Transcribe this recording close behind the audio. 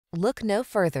Look no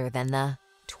further than the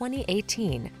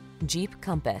 2018 Jeep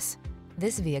Compass.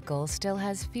 This vehicle still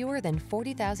has fewer than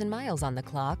 40,000 miles on the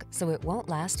clock, so it won't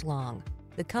last long.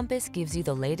 The Compass gives you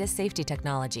the latest safety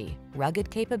technology, rugged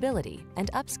capability,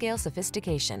 and upscale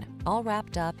sophistication, all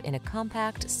wrapped up in a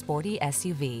compact, sporty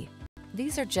SUV.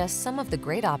 These are just some of the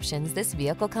great options this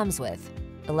vehicle comes with: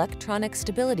 electronic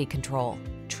stability control,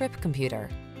 trip computer,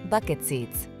 bucket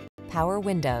seats, power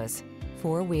windows,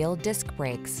 four-wheel disc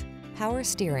brakes, power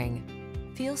steering.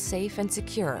 Feel safe and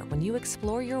secure when you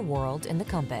explore your world in the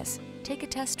Compass. Take a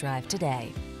test drive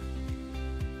today.